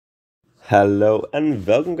Hello and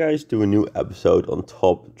welcome guys to a new episode on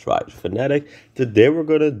Top Drive Fanatic. Today we're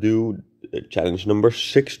gonna do challenge number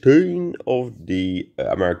 16 of the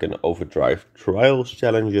American Overdrive Trials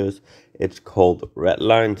challenges. It's called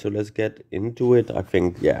Redline, so let's get into it. I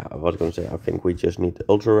think we just need the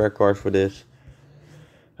ultra rare cards for this.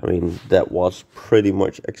 I mean, that was pretty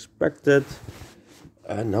much expected.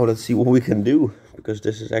 Now let's see what we can do, because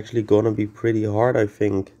this is actually gonna be pretty hard, I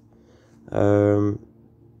think.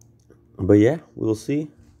 But yeah, we'll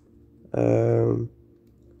see.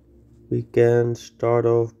 We can start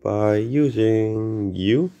off by using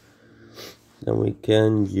you. Then we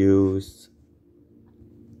can use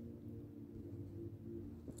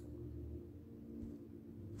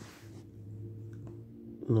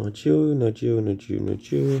not you.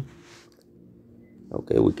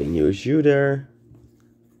 Okay, we can use you there.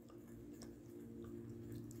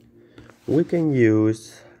 We can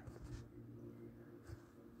use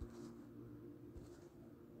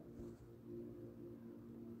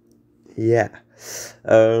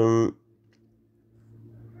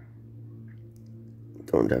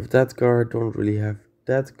don't have that card, don't really have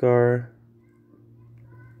that card.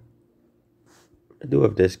 I do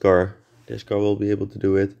have this card. This card will be able to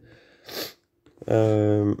do it.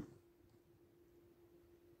 Then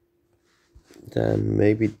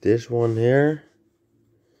maybe this one here.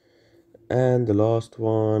 And the last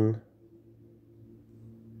one.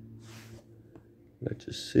 Let's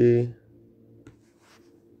just see.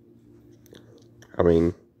 I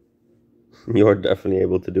mean, you're definitely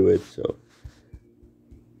able to do it, so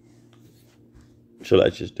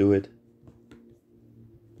let's just do it.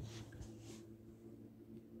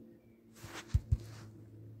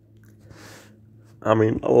 I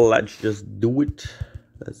mean, let's just do it.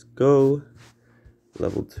 Let's go.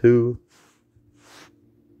 Level 2.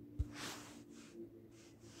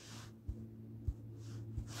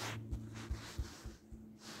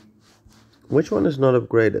 Which one is not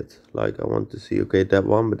upgraded? Like, I want to see, okay, that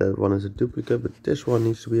one, but that one is a duplicate, but this one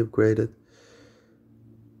needs to be upgraded.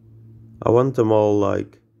 I want them all,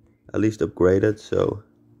 like, at least upgraded, so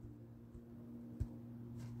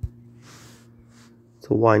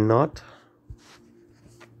why not?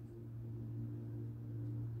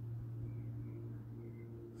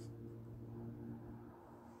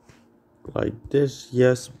 Like this,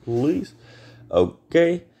 yes, please.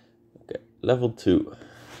 Okay, level 2.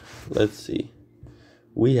 Let's see.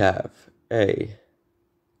 We have a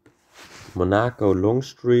Monaco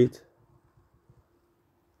Longstreet,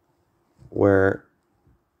 where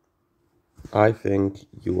I think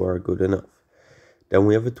you are good enough. Then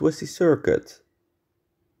we have a Twisty Circuit,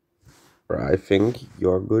 where I think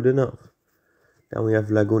you're good enough. Then we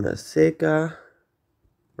have Laguna Seca,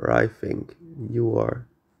 where I think you are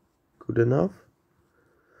good enough.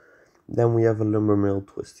 Then we have a Lumber Mill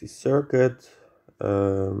Twisty Circuit.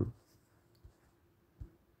 I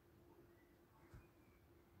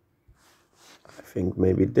think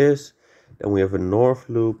maybe this. Then we have a North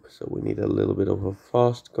Loop, so we need a little bit of a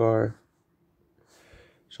fast car.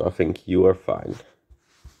 So I think you are fine.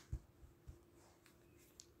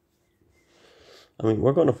 I mean,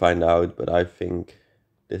 we're gonna find out, but I think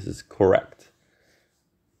this is correct.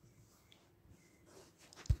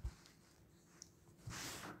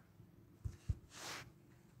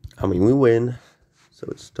 I mean, we win, so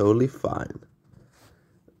it's totally fine.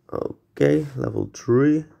 Okay, level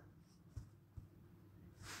 3.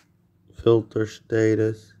 Filter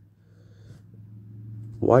status.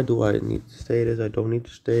 Why do I need status? I don't need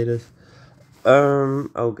status.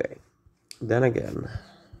 Okay. Then again,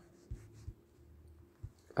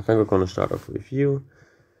 I think we're gonna start off with you.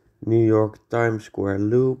 New York Times Square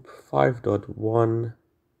Loop 5.1.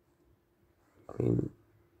 I mean,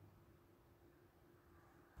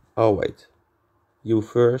 oh wait, you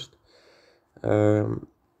first.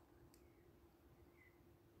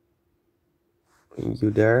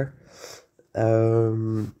 You there.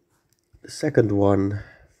 The second one,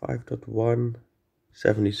 5.1,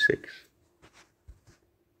 76.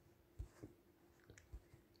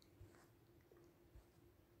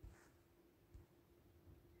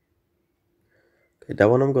 Okay, that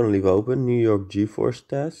one I'm gonna leave open. New York G-Force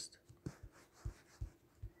test.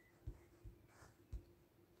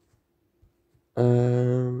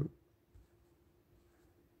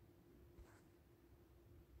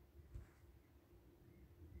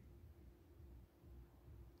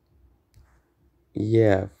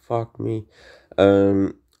 Yeah, fuck me.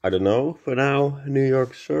 I don't know for now. New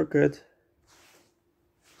York Circuit.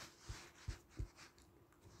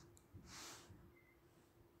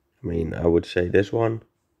 I mean, I would say this one.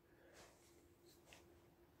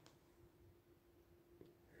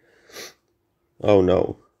 Oh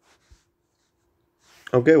no.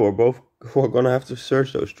 Okay, we're gonna have to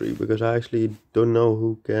search those three because I actually don't know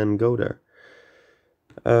who can go there.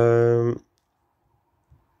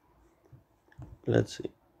 Let's see.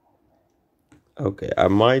 Okay, I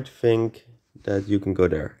might think that you can go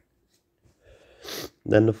there.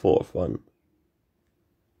 Then the fourth one.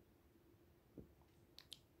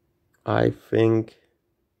 I think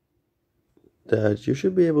that you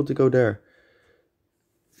should be able to go there.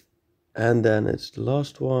 And then it's the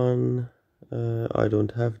last one. I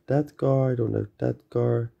don't have that car. I don't have that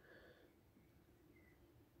car.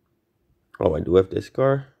 Oh, I do have this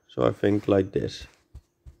car. So I think like this.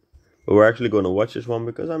 But we're actually going to watch this one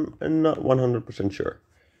because I'm not 100% sure.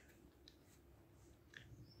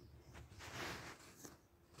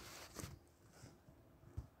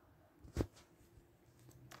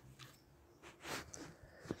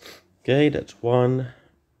 Okay, that's one.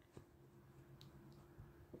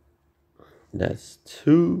 That's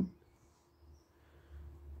two.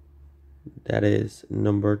 That is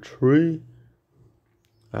number three.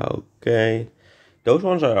 Okay. Those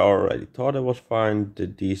ones I already thought it was fine.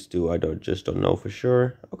 These two I just don't know for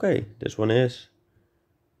sure. Okay, this one is.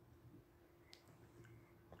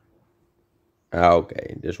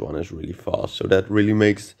 Okay, this one is really fast. So that really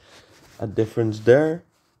makes a difference there.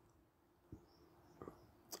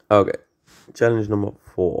 Okay, challenge number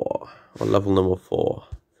 4. Or level number 4.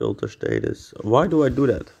 Filter status. Why do I do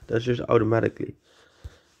that? That's just automatically.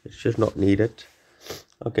 It's just not needed.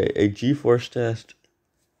 Okay, a G-force test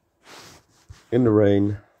in the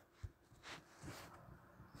rain.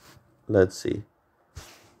 Let's see.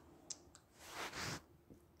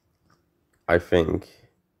 I think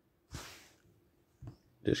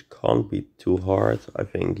this can't be too hard. I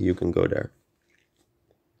think you can go there.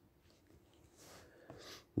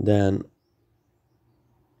 Then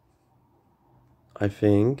I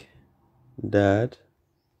think that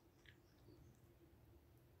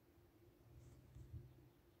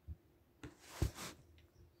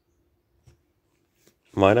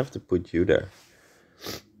might have to put you there.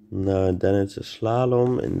 No, then it's a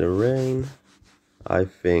slalom in the rain. I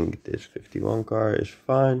think this 51 car is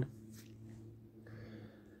fine.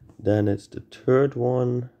 Then it's the third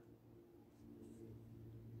one.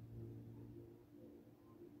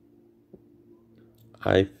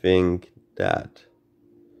 I think that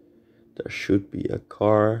there should be a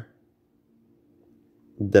car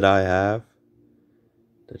that I have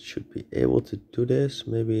that should be able to do this.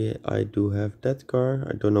 Maybe I do have that car.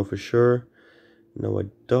 I don't know for sure. No, I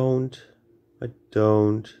don't. I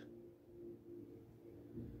don't.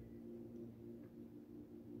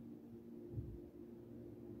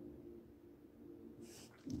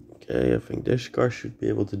 Okay, I think this car should be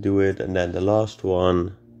able to do it. And then the last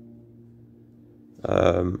one.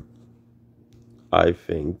 I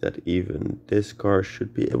think that even this car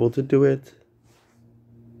should be able to do it.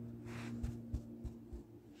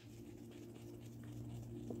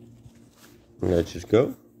 Let's just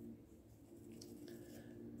go.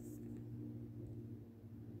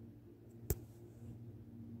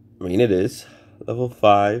 I mean, it is level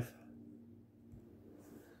 5.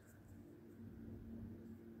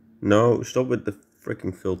 No, stop with the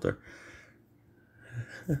freaking filter.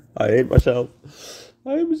 I hate myself.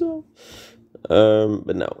 I hate myself.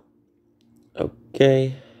 But no.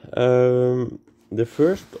 Okay. The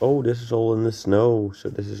first. Oh, this is all in the snow, so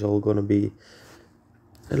this is all gonna be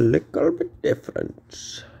a little bit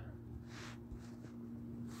different.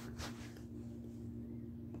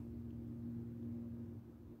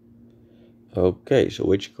 Okay, so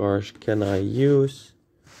which cars can I use?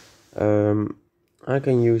 I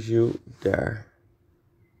can use you there.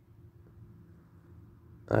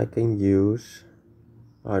 I can use.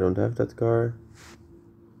 I don't have that car.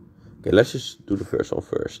 Okay, let's just do the first one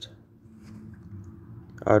first.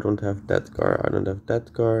 I don't have that car. I don't have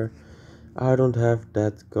that car. I don't have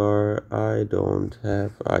that car. I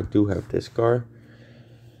do have this car.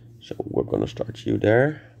 So we're gonna start you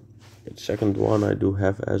there. The second one I do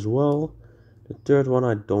have as well. The third one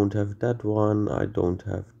I don't have that one. I don't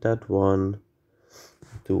have that one.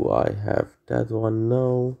 Do I have that one?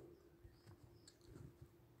 No.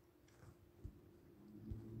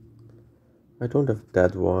 I don't have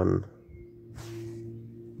that one.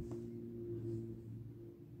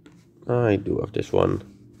 I do have this one.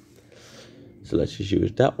 So let's just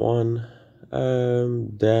use that one.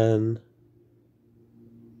 Then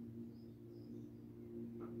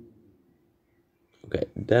okay,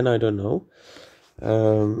 then I don't know.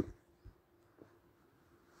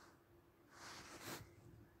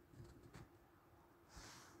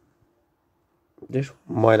 This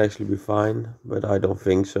might actually be fine, but I don't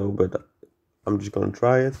think so. But I'm just gonna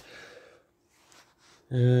try it.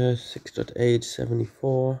 6.8,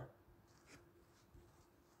 74.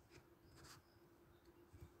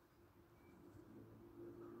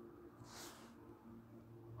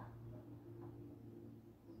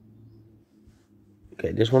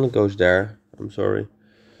 Okay, this one goes there. I'm sorry.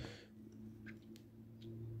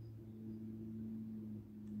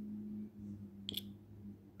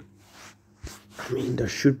 I mean, there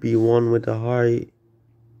should be one with a high.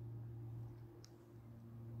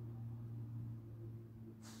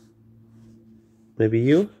 Maybe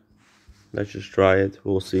you? Let's just try it.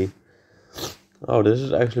 We'll see. Oh, this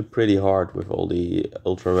is actually pretty hard with all the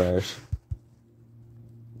ultra rares.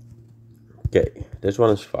 Okay, this one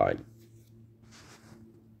is fine.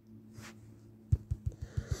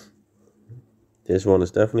 This one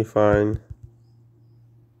is definitely fine.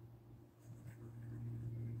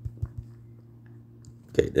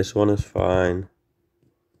 Okay, this one is fine.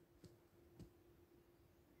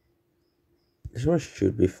 This one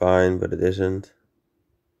should be fine, but it isn't.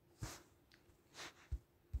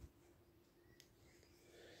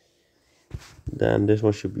 Then this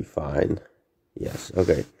one should be fine. Yes,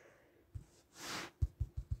 okay.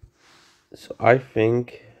 So I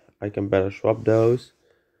think I can better swap those.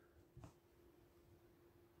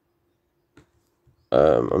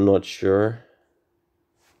 I'm not sure.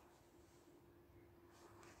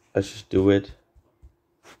 Let's just do it.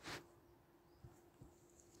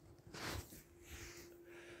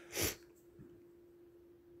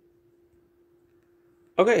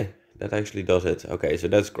 Okay, that actually does it. Okay, so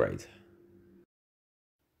that's great.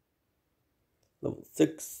 Level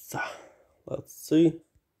 6. Let's see.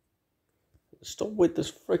 Stop with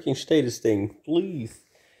this freaking status thing, please.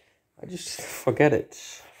 I just forget it.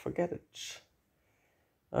 Forget it.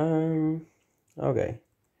 Okay.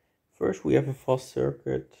 First we have a fast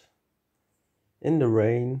circuit in the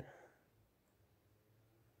rain,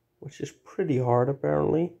 which is pretty hard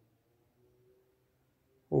apparently.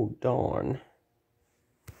 Oh darn.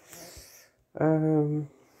 I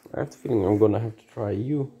have the feeling I'm gonna have to try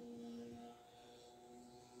you.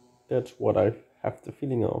 That's what I have the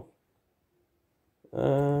feeling of.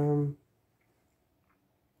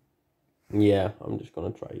 Yeah, I'm just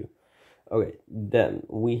gonna try you. Okay, then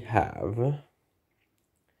we have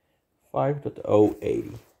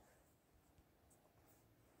 5.080.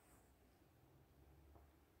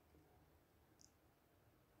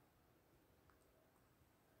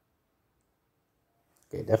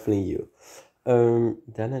 Okay, definitely you.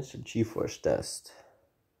 Then it's a G-force test.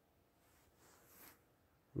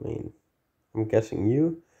 I mean, I'm guessing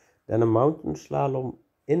you. Then a mountain slalom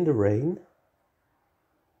in the rain.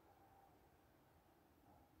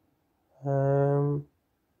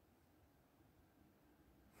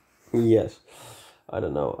 Yes, I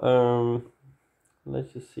don't know.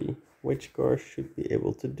 Let's just see which car should be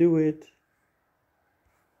able to do it.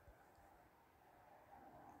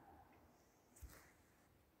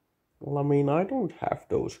 Well, I mean, I don't have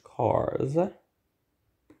those cars.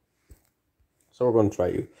 So we're gonna try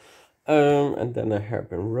you. And then a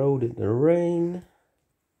hairpin road in the rain.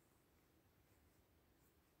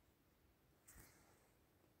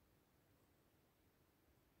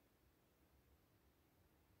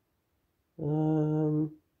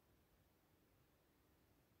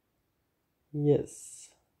 Yes.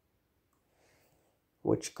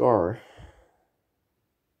 Which car?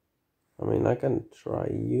 I mean, I can try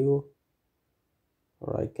you.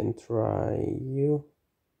 Or I can try you.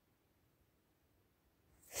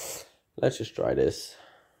 Let's just try this.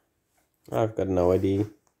 I've got no idea.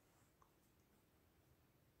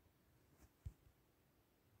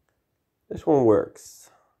 This one works.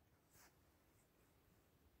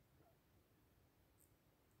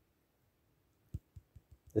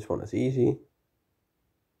 This one is easy.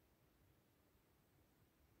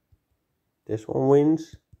 This one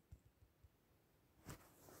wins.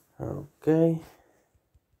 Okay.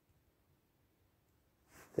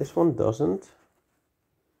 This one doesn't.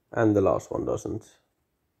 And the last one doesn't.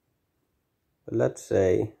 But let's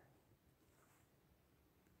say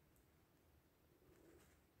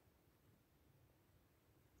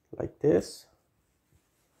like this.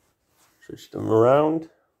 Switch them around.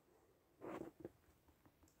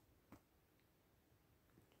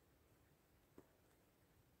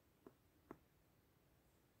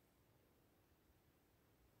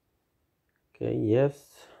 Okay,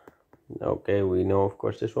 yes. Okay, we know of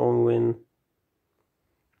course this one will win.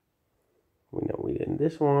 We know we win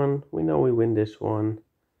this one. We know we win this one.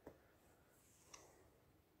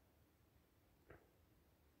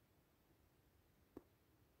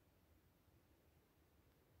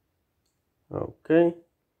 Okay.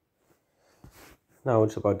 Now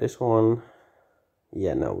it's about this one.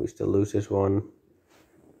 Yeah, no, we still lose this one.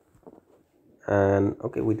 And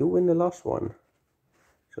okay, we do win the last one.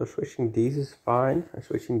 So switching these is fine. I'm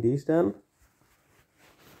switching these then.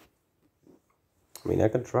 I mean, I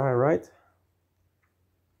can try, right?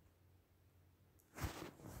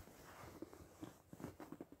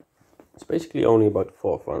 It's basically only about the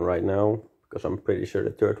fourth one right now, because I'm pretty sure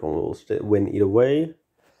the third one will still win either way.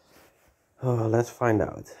 Let's find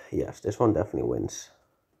out. Yes, this one definitely wins.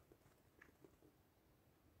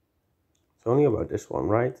 It's only about this one,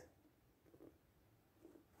 right?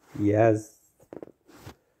 Yes.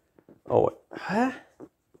 Oh, huh?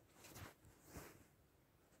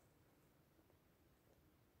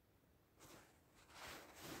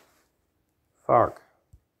 Fuck.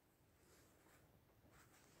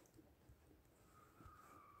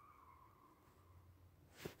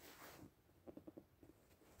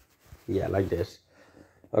 Yeah, like this.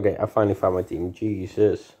 Okay, I finally found my team.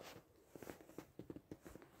 Jesus.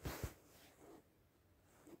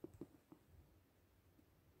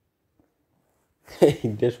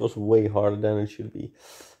 This was way harder than it should be.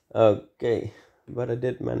 Okay, but I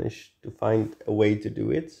did manage to find a way to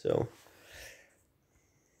do it, so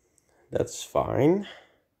that's fine.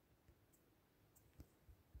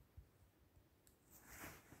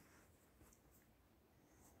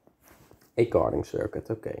 A guarding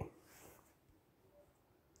circuit, okay.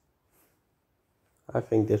 I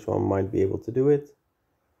think this one might be able to do it.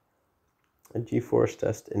 A G-force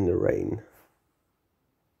test in the rain.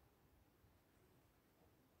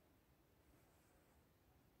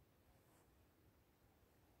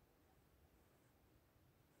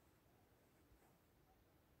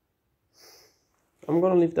 I'm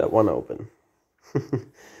gonna leave that one open.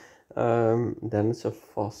 Then it's a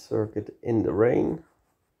fast circuit in the rain.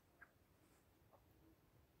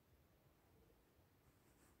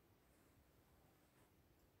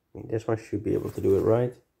 I mean, this one should be able to do it,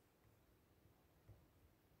 right?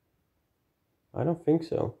 I don't think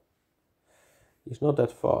so. He's not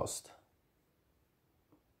that fast.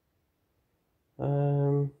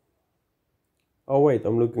 Oh wait,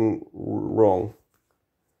 I'm looking wrong.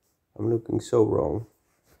 I'm looking so wrong.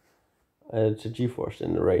 It's a G-force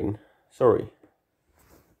in the rain. Sorry.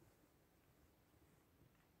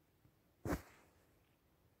 A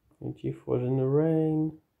G-force in the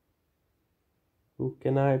rain. Who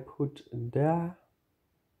can I put there?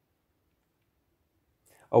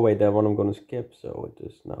 Oh wait, that one I'm gonna skip. So it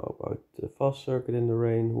is now about the fast circuit in the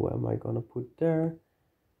rain. Who am I gonna put there?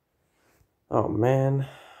 Oh man,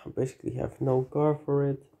 I basically have no car for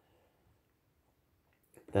it.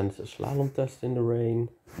 Then it's a slalom test in the rain.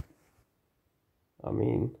 I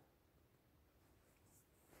mean,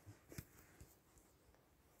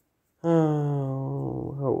 oh.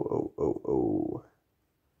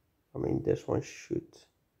 I mean, this one should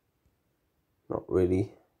not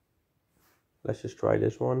really. Let's just try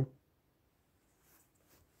this one.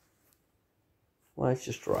 Let's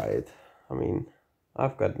just try it. I mean,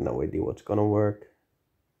 I've got no idea what's gonna work.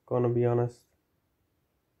 Gonna be honest.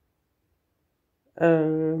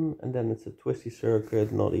 And then it's a twisty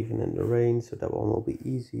circuit, not even in the rain, so that one will be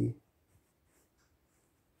easy.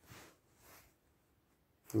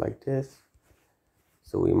 Like this.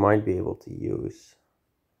 So we might be able to use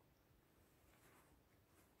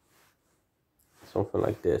something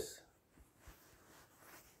like this.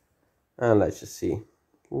 And let's just see.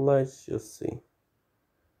 Let's just see.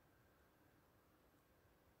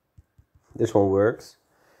 This one works.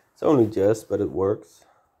 It's only just, but it works.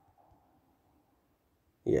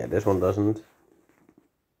 Yeah, this one doesn't.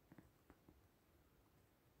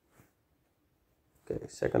 Okay,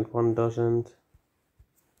 second one doesn't.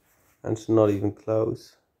 And it's not even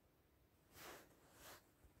close.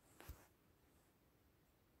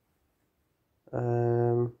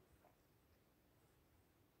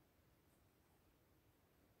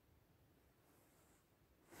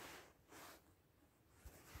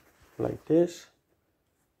 Like this.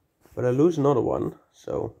 But I lose another one,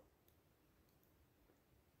 so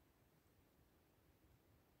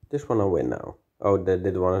this one I win now. Oh, they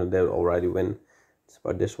did one, they already win. It's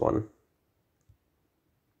about this one.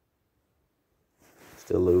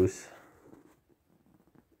 Still lose.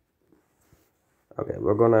 Okay,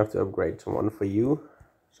 we're gonna have to upgrade someone for you.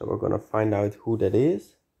 So we're gonna find out who that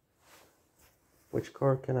is. Which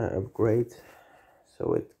car can I upgrade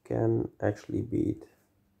so it can actually beat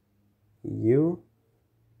you?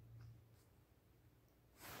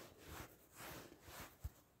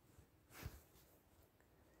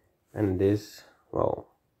 And this, well,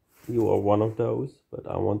 you are one of those, but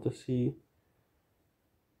I want to see.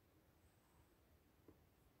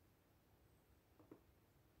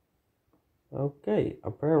 Okay,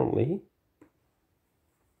 apparently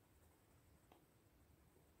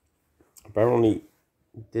Apparently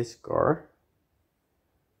this car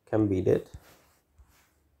can beat it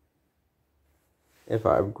if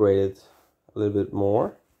I upgrade it a little bit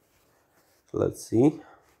more. So let's see.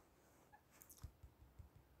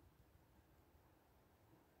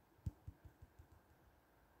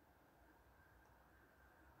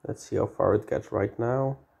 Let's see how far it gets right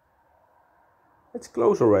now. It's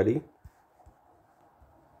close already.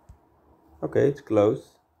 Okay, it's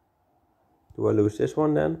close. Do I lose this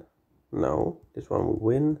one then? No, this one will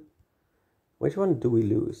win. Which one do we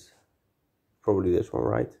lose? Probably this one,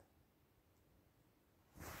 right?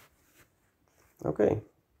 Okay,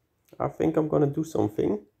 I think I'm gonna do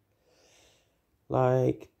something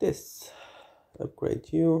like this.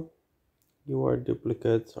 Upgrade you. You are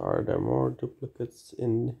duplicates. Are there more duplicates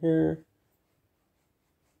in here?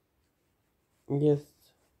 Yes.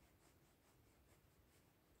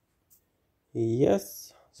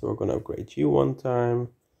 Yes. So we're gonna upgrade you one time.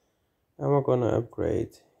 And we're gonna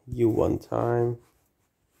upgrade you one time.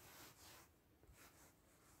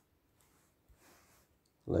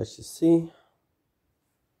 Let's just see.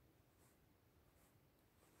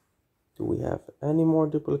 Do we have any more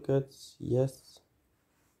duplicates? Yes.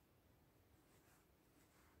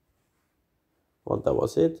 Well, that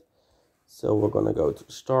was it. So we're gonna go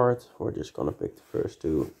to start. We're just gonna pick the first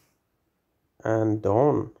two and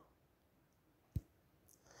done.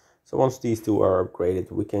 So once these two are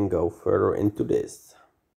upgraded, we can go further into this.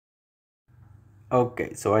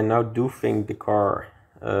 Okay, so I now do think the car,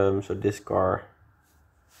 so this car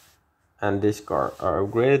and this car are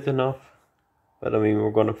upgraded enough. But I mean,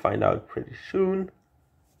 we're gonna find out pretty soon.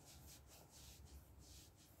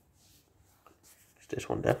 This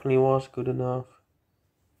one definitely was good enough.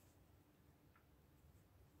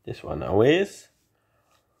 This one now is.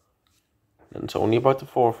 And it's only about the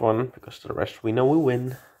fourth one, because the rest we know we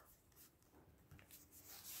win.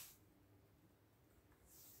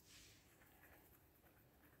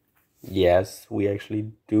 Yes, we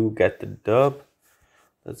actually do get the dub.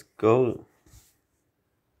 Let's go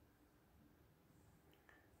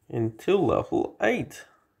into level 8.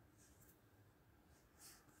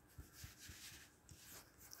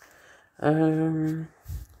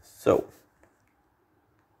 So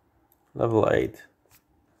level 8.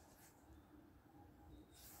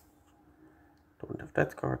 Don't have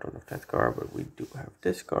that car, but we do have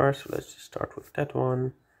this car, so let's just start with that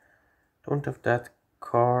one. Don't have that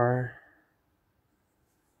car.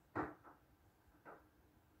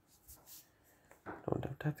 Don't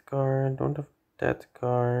have that car, don't have that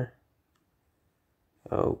car.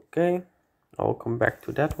 Okay, I'll come back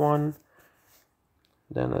to that one.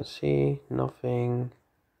 Then let's see, nothing.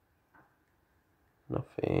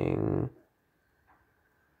 Nothing.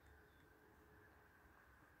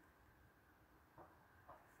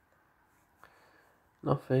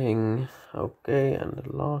 Nothing. Okay, and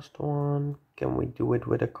the last one. Can we do it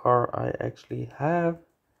with a car I actually have?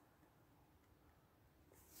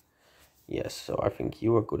 Yes, so I think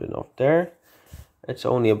you are good enough there. It's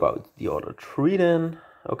only about the other 3 then.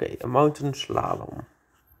 Okay, a mountain slalom.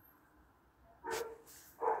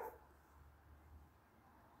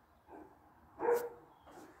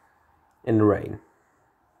 In the rain.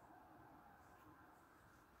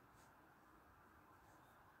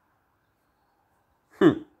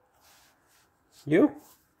 You?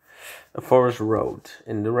 A forest road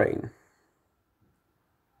in the rain.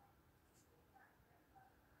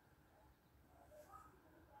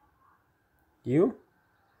 You?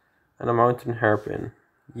 And a mountain hairpin.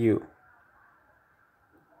 You.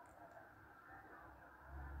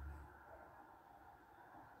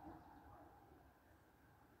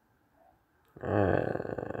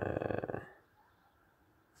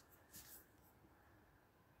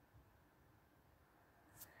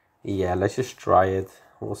 Yeah, let's just try it.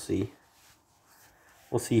 We'll see.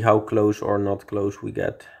 We'll see how close or not close we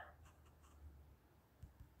get.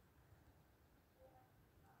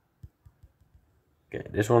 Okay,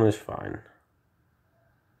 this one is fine.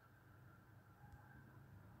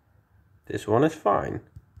 This one is fine.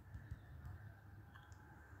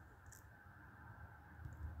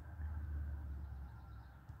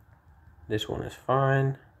 This one is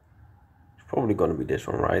fine. It's probably gonna be this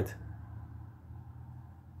one, right?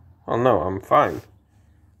 Oh no, I'm fine.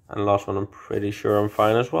 And last one, I'm pretty sure I'm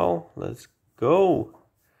fine as well. Let's go.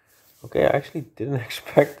 Okay, I actually didn't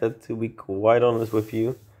expect that, to be quite honest with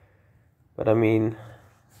you. But I mean,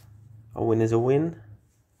 a win is a win.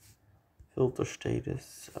 Filter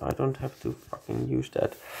status. I don't have to fucking use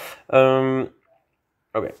that.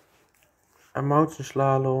 Okay. A mountain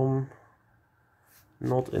slalom.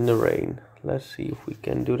 Not in the rain. Let's see if we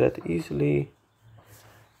can do that easily.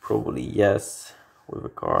 Probably yes. with a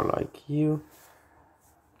car like you.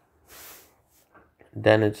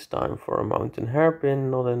 Then it's time for a mountain hairpin,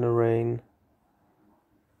 not in the rain.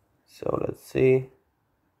 So let's see.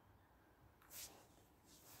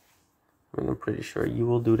 I'm pretty sure you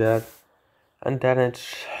will do that. And then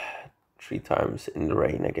it's 3 times in the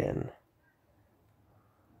rain again.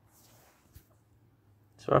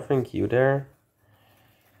 So I think you there.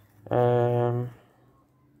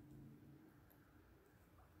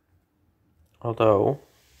 Although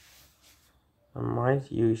I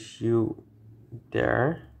might use you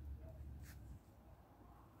there.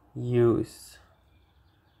 Use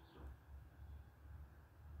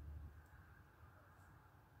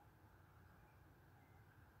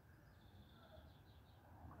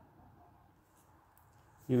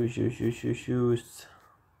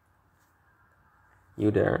you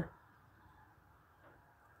there.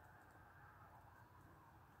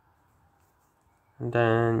 And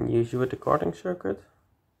then use you at the karting circuit.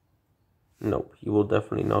 Nope, you will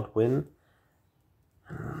definitely not win.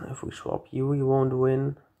 If we swap you, you won't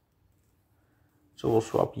win. So we'll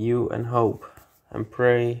swap you and hope. And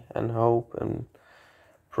pray and hope and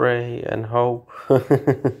pray and hope.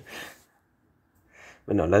 But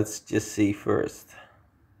no, let's just see first.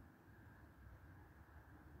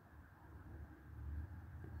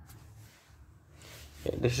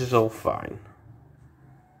 Okay, this is all fine.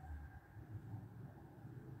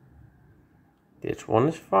 This one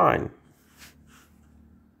is fine.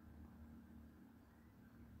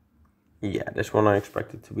 Yeah, this one I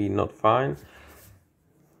expected to be not fine.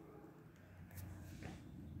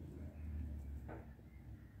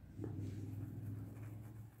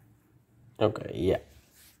 Okay, yeah.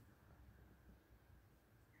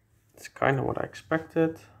 It's kind of what I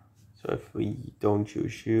expected. So if we don't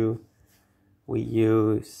use you, we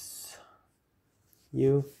use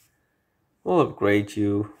you. We'll upgrade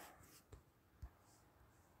you.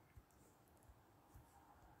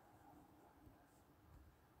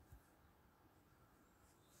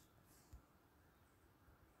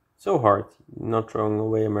 So hard, not throwing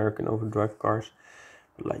away American Overdrive cars,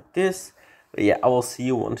 but like this. But yeah, I will see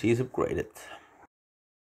you once he's upgraded.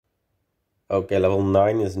 Okay, level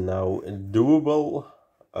 9 is now doable.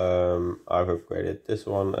 I've upgraded this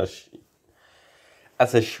one as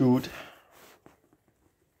I should.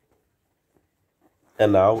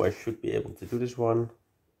 And now I should be able to do this one.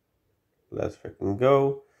 Let's freaking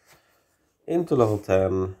go. Into level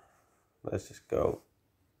 10. Let's just go.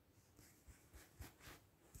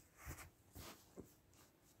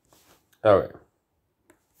 Alright.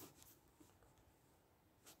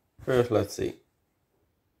 First, let's see.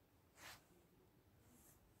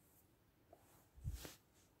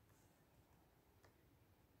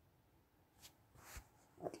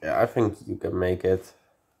 Yeah, I think you can make it.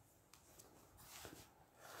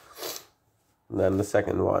 And then the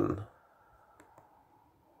second one.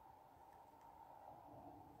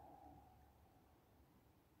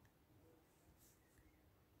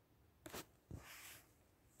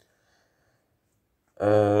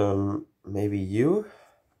 Maybe you?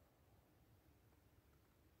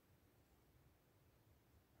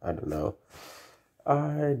 I don't know.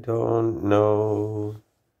 I don't know.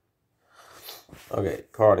 Okay,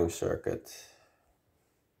 karting circuit.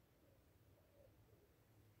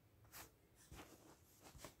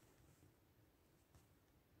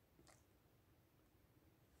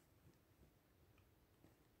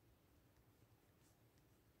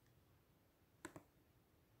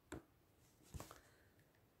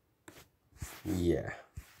 Yeah.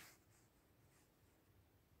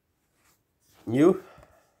 You?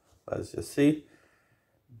 Let's just see.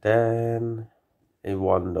 Then a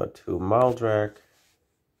 1.2 mile drag.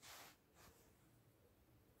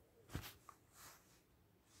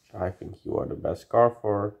 I think you are the best car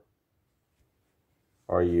for.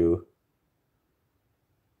 Are you?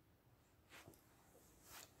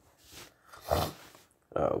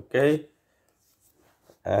 Okay.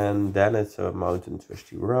 And then it's a mountain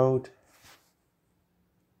twisty road.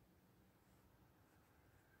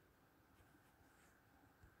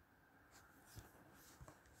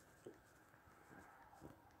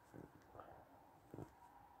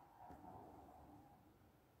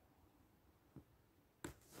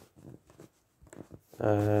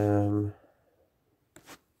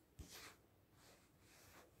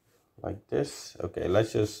 Like this. Okay,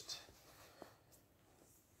 let's just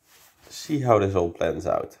see how this all plans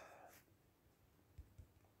out.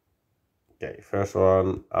 Okay, first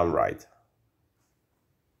one, I'm right.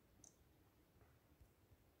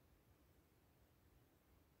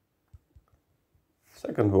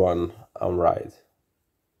 Second one, I'm right.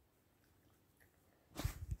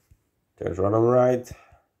 Third one, I'm right.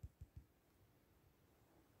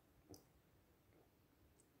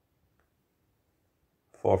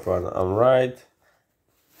 fourth one, I'm right. It's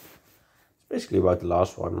basically about the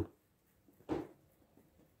last one.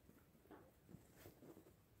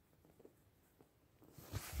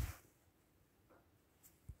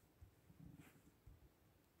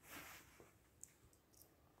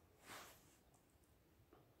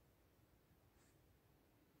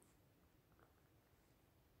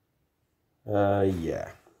 Yeah.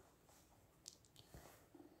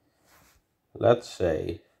 Let's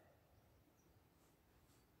say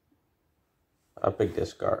I pick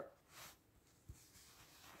this car.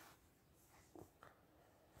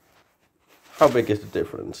 How big is the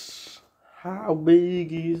difference? How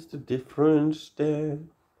big is the difference then?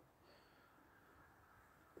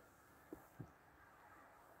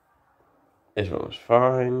 This one was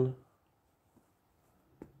fine.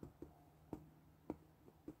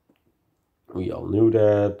 We all knew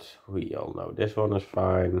that. We all know this one is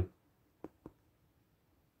fine.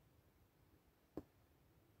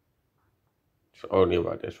 It's only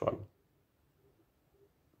about this one.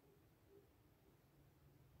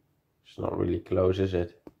 It's not really close, is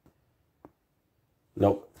it?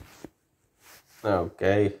 Nope.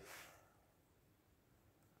 Okay.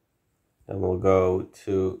 Then we'll go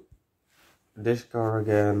to this car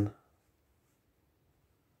again.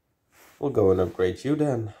 We'll go and upgrade you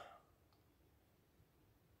then.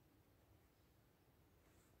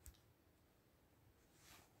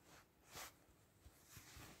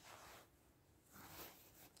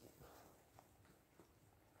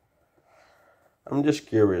 I'm just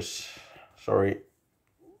curious. Sorry.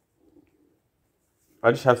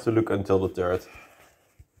 I just have to look until the third.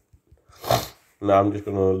 Now I'm just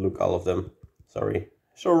gonna look all of them. Sorry.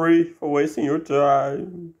 Sorry for wasting your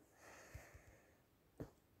time.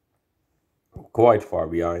 Quite far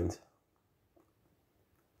behind.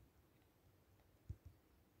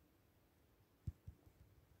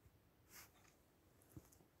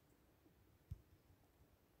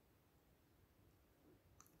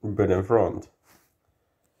 But in front.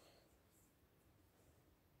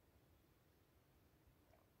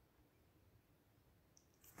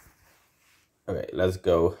 Okay, let's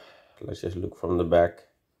go. Let's just look from the back.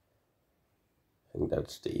 I think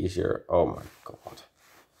that's the easier. Oh my god.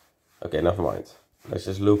 Okay, never mind. Let's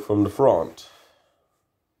just look from the front.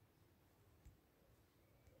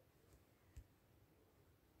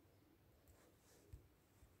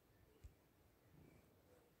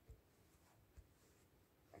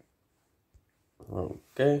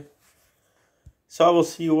 Okay. So I will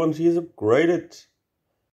see you once he is upgraded.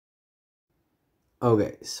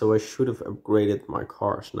 Okay, so I should have upgraded my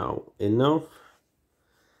cars now enough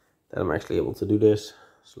that I'm actually able to do this.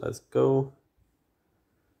 So let's go.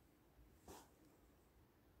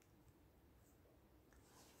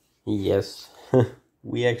 Yes,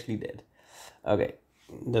 we actually did. Okay,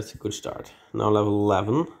 that's a good start. Now level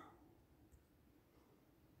 11.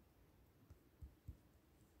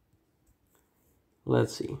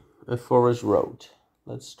 Let's see, a forest road.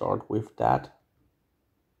 Let's start with that.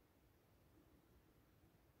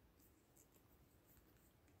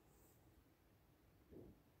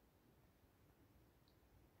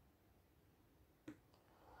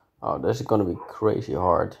 Oh, this is gonna be crazy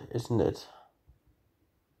hard, isn't it?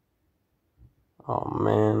 Oh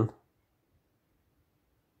man.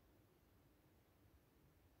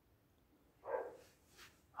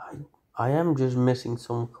 I am just missing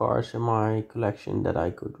some cars in my collection that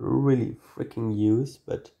I could really freaking use,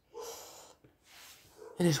 but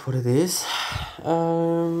it is what it is.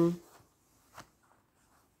 But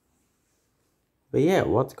yeah,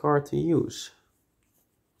 what car to use?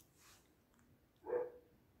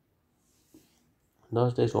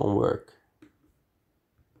 Does this one work?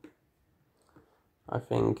 I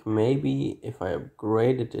think maybe if I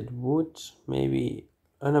upgraded it would, maybe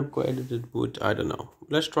unupgraded it would, I don't know.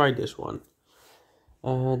 Let's try this one.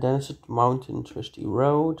 Then it's a mountain twisty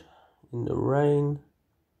road in the rain.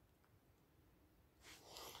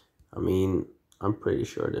 I mean, I'm pretty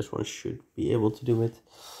sure this one should be able to do it.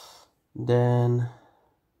 Then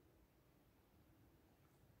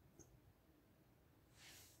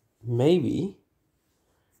maybe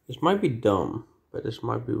this might be dumb, but this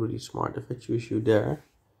might be really smart if I choose you there.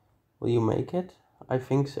 Will you make it? I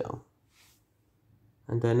think so.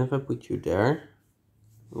 And then if I put you there,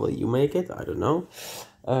 will you make it? I don't know.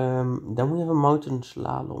 Then we have a mountain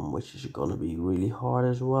slalom, which is gonna be really hard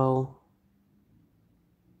as well.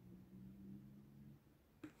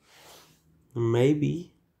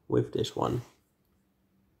 Maybe with this one.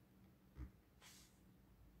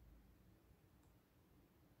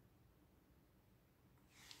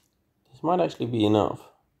 This might actually be enough.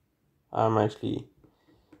 I'm actually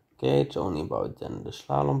Okay, it's only about then the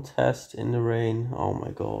slalom test in the rain. Oh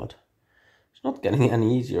my god. It's not getting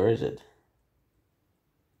any easier, is it?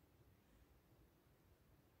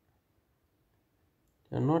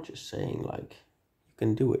 They're not just saying like, you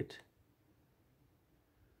can do it.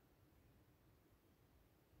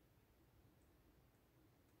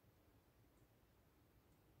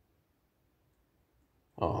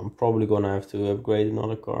 Oh, I'm probably gonna have to upgrade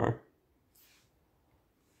another car.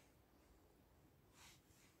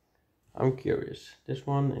 I'm curious. This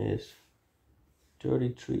one is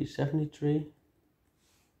 3373.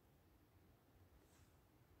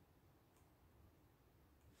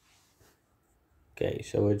 Okay,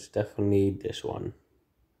 so it's definitely this one.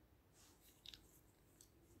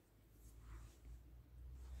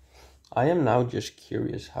 I am now just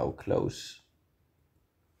curious how close,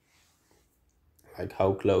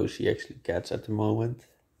 he actually gets at the moment.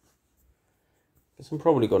 Because I'm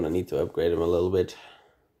probably gonna need to upgrade him a little bit.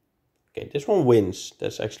 Okay, this one wins.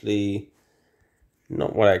 That's actually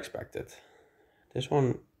not what I expected. This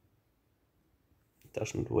one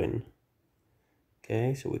doesn't win.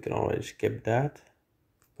 Okay, so we can already skip that.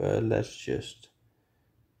 But let's just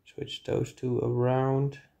switch those two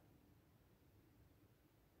around.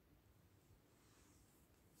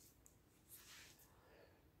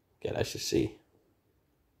 Okay, let's just see.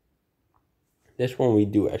 This one we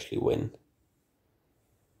do actually win.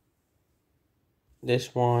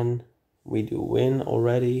 This one we do win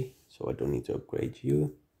already, so I don't need to upgrade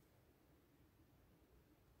you.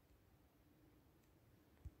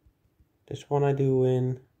 This one I do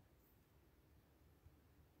win.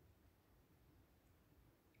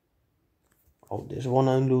 Oh, this one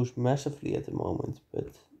I lose massively at the moment,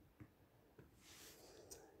 but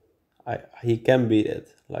he can beat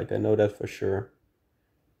it. Like, I know that for sure.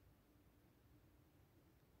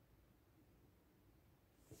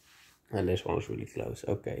 And this one is really close.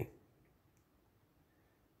 Okay.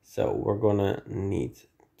 So we're gonna need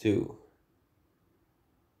to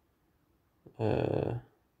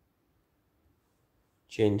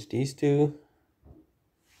change these two.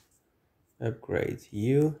 Upgrade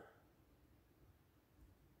you.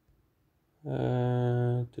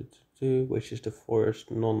 Which is the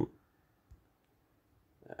first non.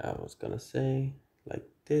 I was gonna say like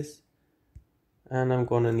this. And I'm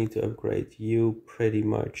gonna need to upgrade you pretty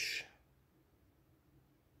much.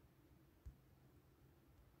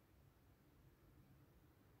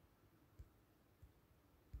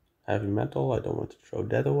 Heavy metal, I don't want to throw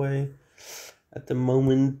that away at the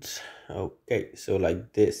moment. Okay, so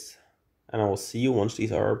like this. And I will see you once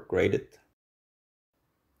these are upgraded.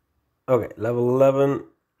 Okay, level 11,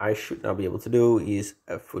 I should now be able to do. He's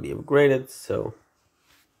fully upgraded, so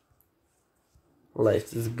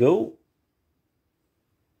let's just go.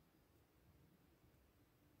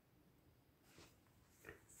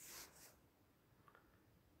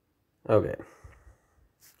 Okay,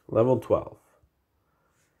 level 12.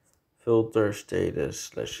 Filter status,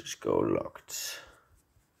 let's just go locked.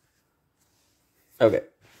 Okay,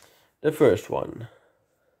 the first one.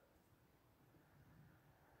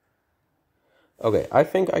 Okay, I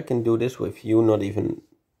think I can do this with you not even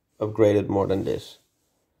upgraded more than this.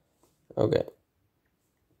 Okay,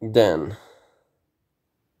 then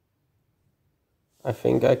I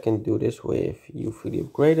think I can do this with you fully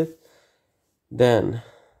upgraded. Then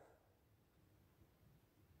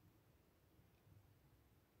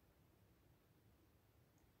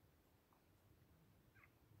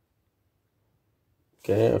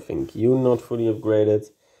okay, I think you not fully upgraded.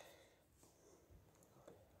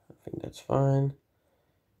 I think that's fine.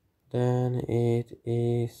 Then it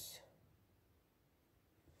is,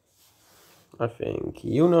 I think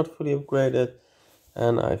you not fully upgraded.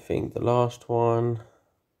 And I think the last one,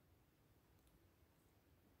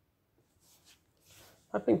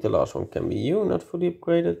 I think the last one can be you not fully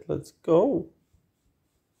upgraded. Let's go.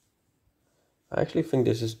 I actually think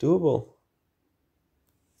this is doable.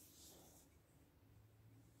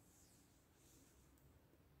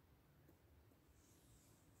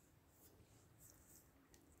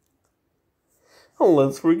 Oh,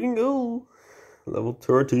 let's freaking go. Level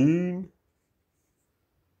 13.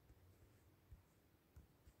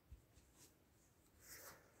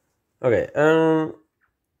 Okay,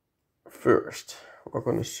 first we're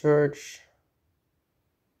gonna search.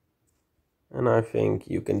 And I think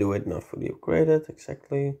you can do it not fully upgraded,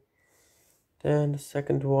 exactly. Then the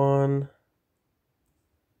second one.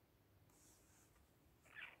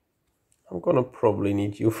 I'm gonna probably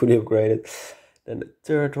need you fully upgraded. Then the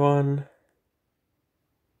third one.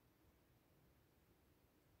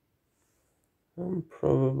 I'm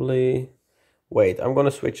probably... Wait, I'm gonna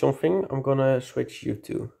switch something. I'm gonna switch you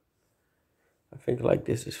two. I think like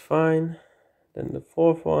this is fine. Then the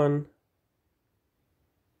fourth one.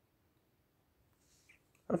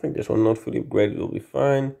 I think this one not fully upgraded will be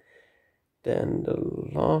fine. Then the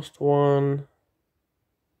last one.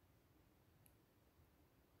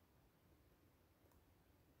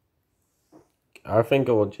 I think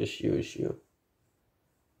I will just use you.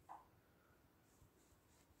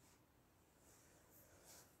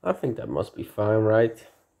 I think that must be fine, right?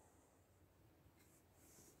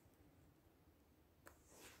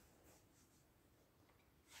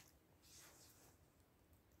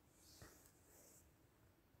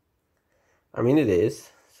 I mean, it is,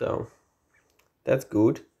 so that's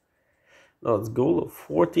good. Now it's goal of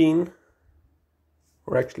 14.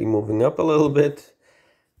 We're actually moving up a little bit.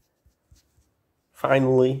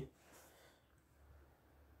 Finally.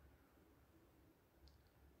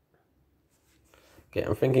 Okay,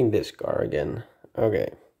 I'm thinking this car again.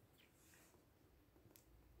 Okay.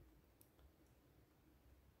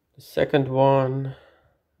 The second one,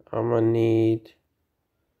 I'm gonna need,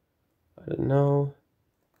 I don't know.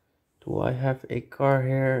 Do I have a car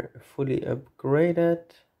here fully upgraded?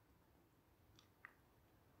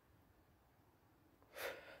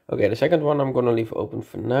 Okay, the second one I'm gonna leave open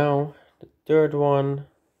for now. The third one,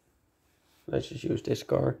 let's just use this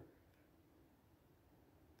car.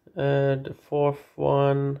 The fourth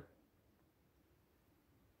one.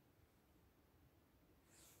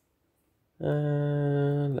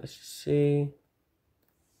 Let's see.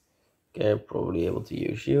 Okay, I'm probably able to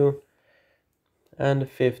use you. And the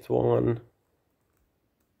fifth one.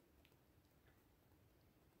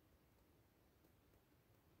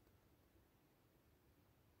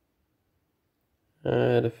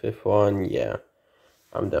 The fifth one, yeah,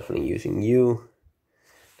 I'm definitely using you.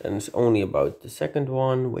 Then it's only about the second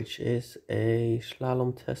one, which is a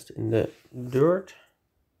slalom test in the dirt.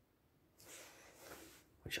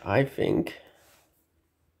 Which I think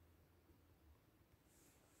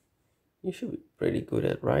you should be pretty good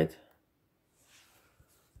at, right?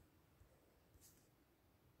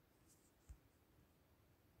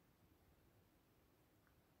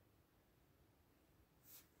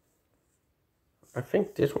 I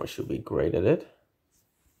think this one should be great at it.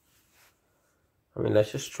 I mean,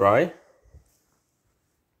 let's just try.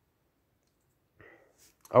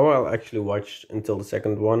 Oh, I'll actually watch until the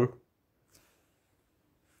second one.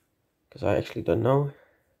 Because I actually don't know.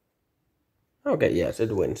 Okay, yes,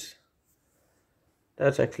 it wins.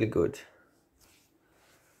 That's actually good.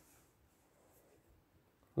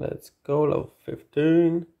 Let's go, level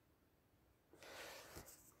 15.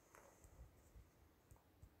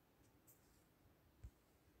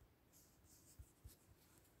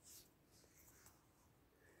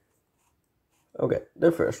 Okay,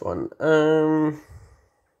 the first one.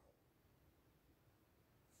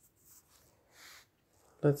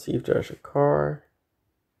 Let's see if there's a car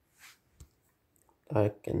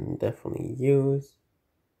I can definitely use.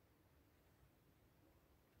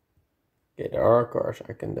 Okay, there are cars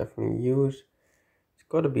I can definitely use. It's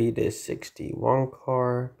got to be this 61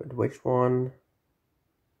 car, but which one?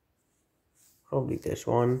 Probably this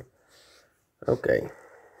one. Okay,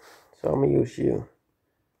 so I'm gonna use you.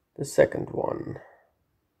 The second one.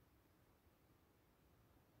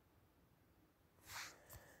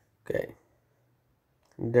 Okay,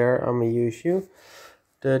 there I'm gonna use you.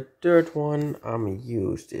 The third one I'm gonna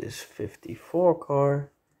use this 54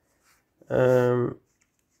 car. The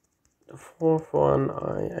fourth one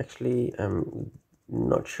I actually am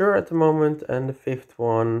not sure at the moment, and the fifth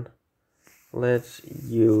one, let's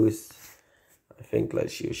use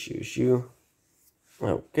you.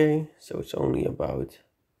 Okay, so it's only about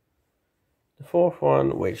the fourth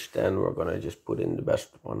one, which then we're gonna just put in the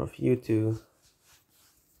best one of you two,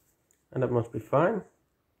 and that must be fine.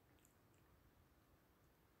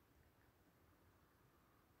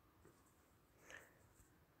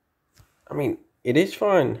 I mean, it is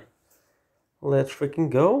fine. Let's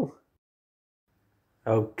freaking go.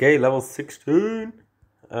 Okay, level 16.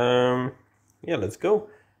 Yeah, let's go.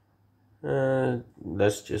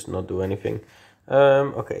 Let's just not do anything.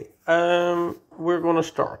 Okay. We're gonna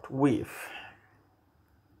start with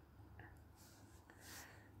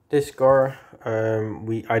this car.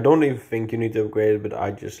 I don't even think you need to upgrade it, but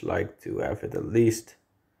I just like to have it at least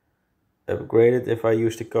upgraded if I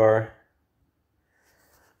use the car.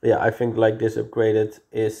 But yeah, I think like this upgraded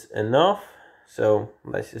is enough. So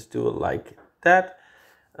let's just do it like that.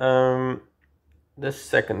 The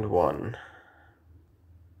second one.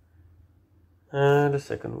 Can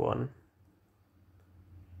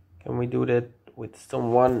we do that with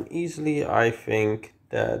someone easily? I think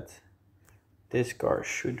that this car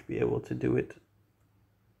should be able to do it.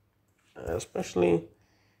 Especially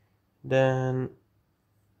Then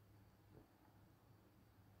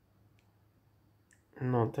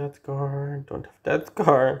not that car, don't have that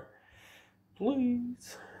car,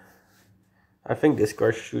 please. I think this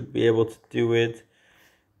car should be able to do it.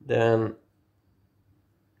 Then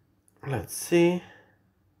let's see.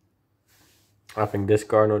 I think this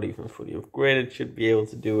car, not even fully upgraded, should be able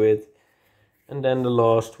to do it. And then the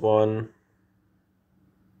last one.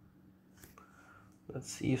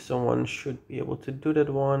 Let's see if someone should be able to do that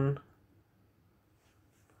one.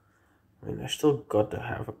 I mean, I still got to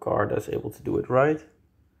have a car that's able to do it, right?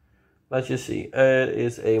 Let's just see. It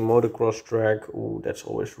is a motocross track. Ooh, that's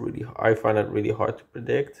always really, I find it really hard to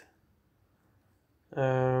predict.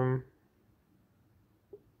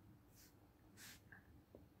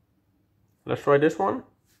 Let's try this one.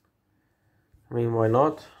 I mean, why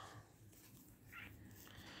not?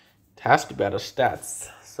 It has the better stats,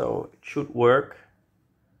 so it should work.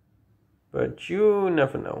 But you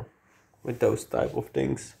never know with those type of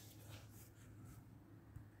things.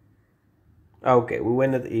 Okay, we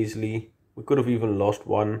win it easily. We could have even lost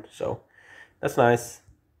one, so that's nice.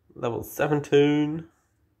 Level 17.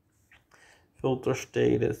 Filter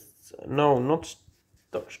status. No, not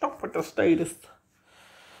stop with the status.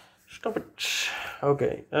 Stop it.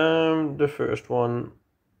 Okay, the first one.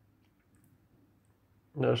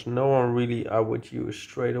 There's no one really I would use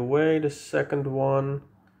straight away. The second one.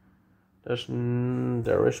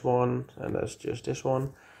 There is one, and that's just this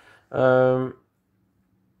one.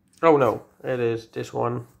 Oh no, it is this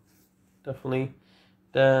one, definitely.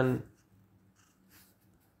 Then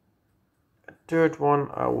a third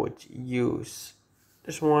one I would use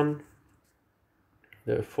this one.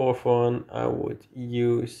 The fourth one I would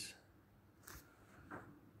use.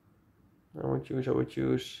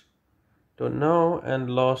 Don't know.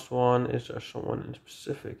 And last one, is there someone in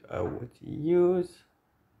specific I would use?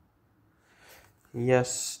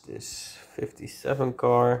 Yes, this 57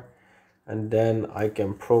 car. And then I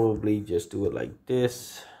can probably just do it like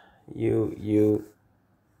this. You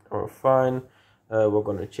are fine. We're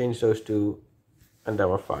gonna change those two, and then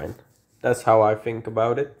we're fine. That's how I think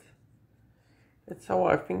about it. That's how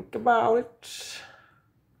I think about it.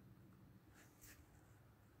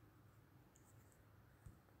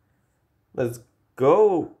 Let's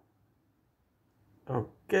go.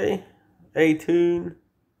 Okay, 18.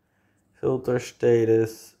 Filter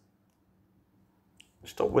status.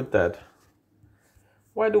 Stop with that.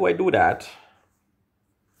 Why do I do that?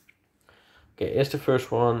 Okay, here's the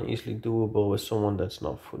first one. Easily doable with someone that's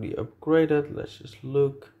not fully upgraded. Let's just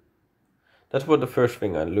look. That's what the first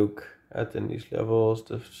thing I look at in these levels.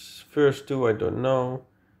 The first two I don't know.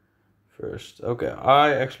 Okay,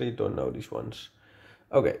 I actually don't know these ones.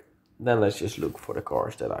 Okay, then let's just look for the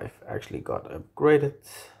cars that I've actually got upgraded.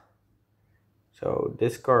 So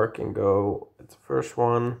this car can go at the first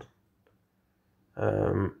one.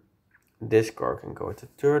 This car can go at the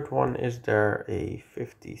third one. Is there a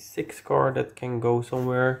 56 car that can go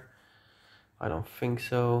somewhere? I don't think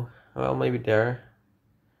so. Well, maybe there.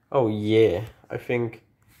 Oh yeah, I think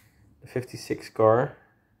the 56 car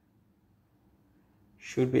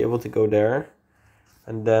should be able to go there.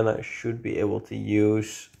 And then I should be able to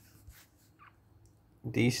use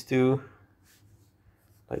these two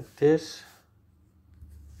like this.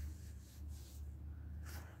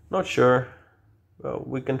 Not sure. Well,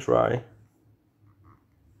 we can try.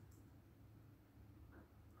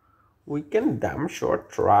 We can damn sure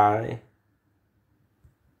try.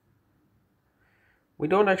 We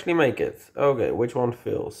don't actually make it. Okay, which one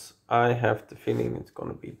fails? I have the feeling it's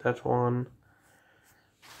gonna be that one.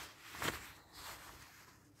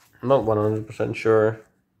 I'm not 100% sure.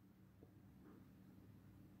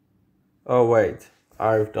 Oh wait,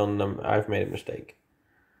 I've made a mistake.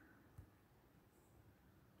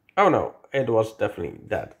 Oh no, it was definitely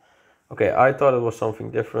that. Okay, I thought it was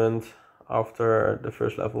something different after the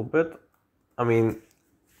first level, but I mean,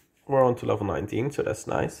 we're on to level 19, so that's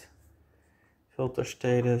nice. Filter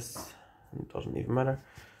status, it doesn't even matter.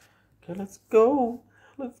 Okay, let's go.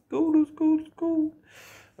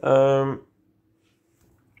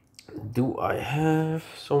 Do I have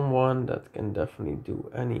someone that can definitely do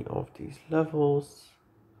any of these levels?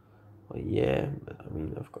 Well, yeah, but I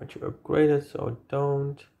mean, I've got you upgraded, so I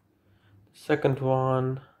don't. The second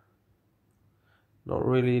one, not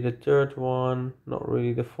really. The third one, not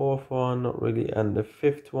really. The fourth one, not really. And the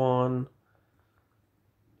fifth one.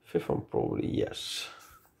 Fifth one, probably, yes.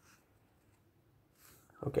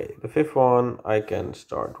 Okay, the fifth one, I can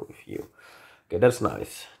start with you. Okay, that's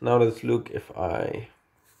nice. Now let's look if I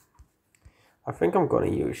think I'm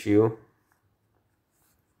gonna use you.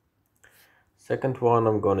 Second one,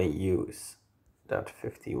 I'm gonna use that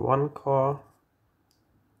 51 car.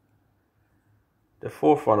 The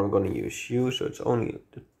fourth one I'm gonna use you, so it's only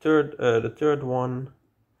the third one,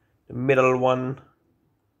 the middle one.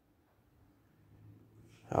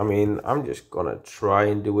 I mean, I'm just gonna try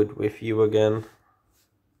and do it with you again.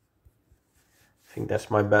 I think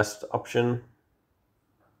that's my best option.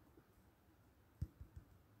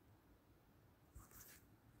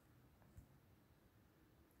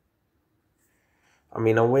 I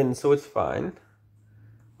mean, I win, so it's fine.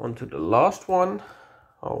 On to the last one.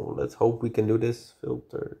 Oh, let's hope we can do this.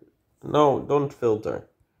 Filter. No, don't filter.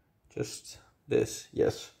 Just this.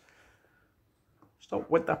 Yes. Stop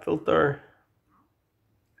with that filter.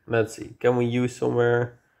 Let's see. Can we use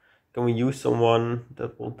somewhere? Can we use someone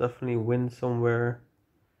that will definitely win somewhere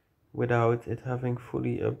without it having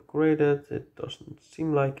fully upgraded? It doesn't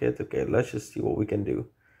seem like it. Okay, let's just see what we can do.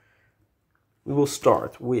 We will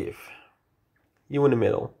start with you in the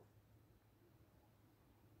middle.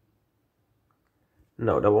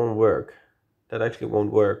 No, that won't work. That actually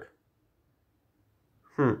won't work.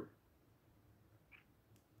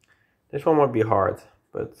 This one might be hard,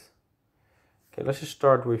 but okay, let's just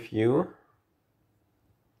start with you.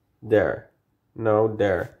 There. No,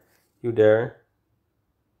 there. You there.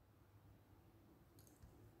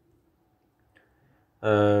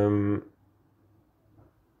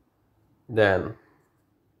 Then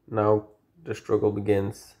now the struggle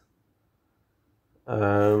begins.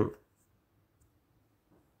 How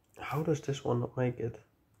does this one not make it?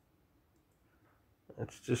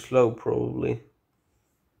 It's too slow, probably.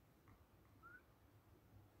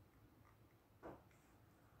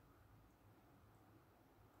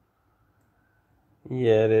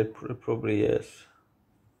 Yeah, it probably is.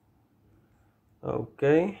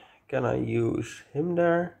 Okay, can I use him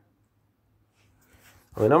there?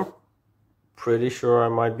 I mean, I'm pretty sure I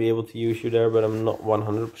might be able to use you there, but I'm not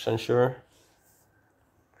 100% sure.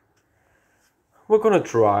 We're gonna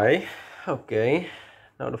try. Okay,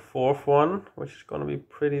 now the fourth one, which is gonna be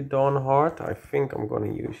pretty darn hard. I think I'm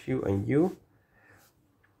gonna use you and you.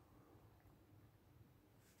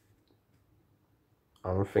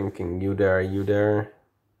 I'm thinking you there, you there,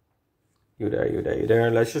 you there, you there, you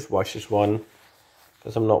there. Let's just watch this one,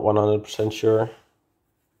 because I'm not 100% sure.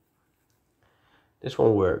 This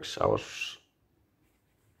one works. I was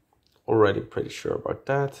already pretty sure about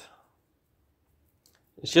that.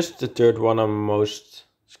 It's just the third one I'm most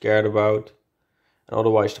scared about, and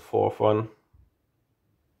otherwise the fourth one.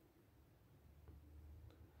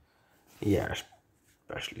 Yeah,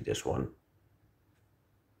 especially this one.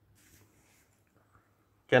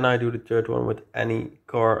 Can I do the third one with any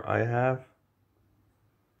car I have?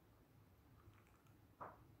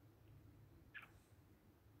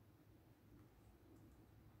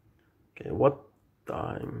 Okay, what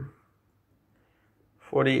time?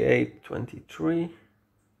 48:23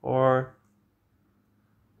 or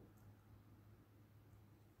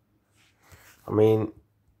I mean,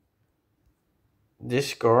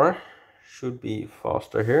 this car should be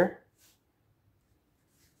faster here.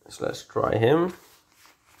 So let's try him.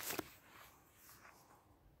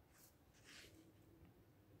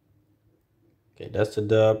 Okay, that's the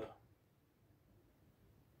dub.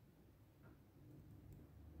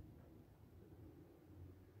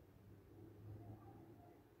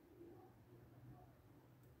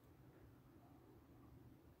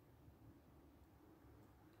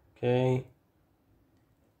 Okay.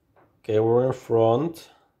 Okay, we're in front.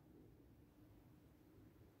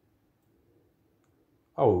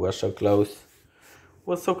 Oh, we're so close.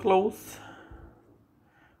 We're so close.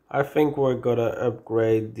 I think we're gonna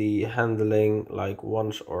upgrade the handling like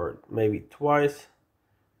once or maybe twice,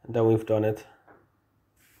 and then we've done it.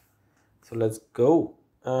 So let's go.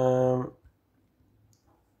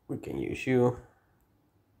 We can use you.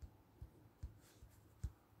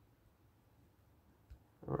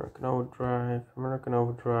 American Overdrive, American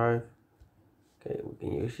Overdrive. Okay, we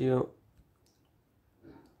can use you.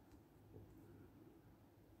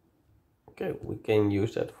 Okay, we can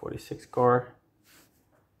use that 46 car.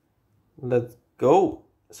 Let's go.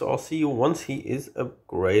 So I'll see you once he is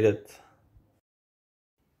upgraded.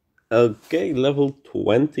 Okay, level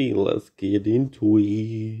 20. Let's get into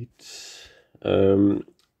it.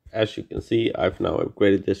 As you can see, I've now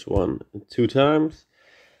upgraded this one 2 times.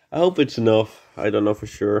 I hope it's enough. I don't know for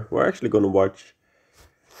sure. We're actually gonna watch.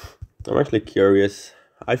 I'm actually curious.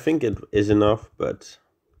 I think it is enough, but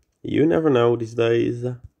you never know these days.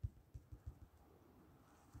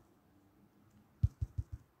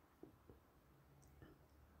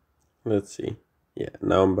 Let's see. Yeah,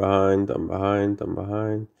 now I'm behind.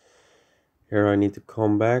 Here I need to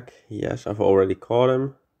come back. Yes, I've already caught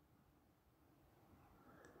him.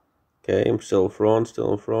 Okay, I'm still in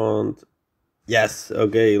front. Yes,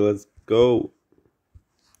 okay, let's go.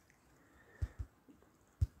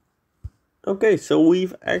 Okay, so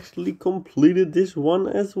we've actually completed this one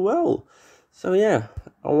as well. So yeah,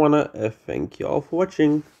 I wanna thank you all for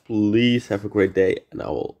watching. Please have a great day, and I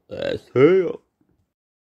will see you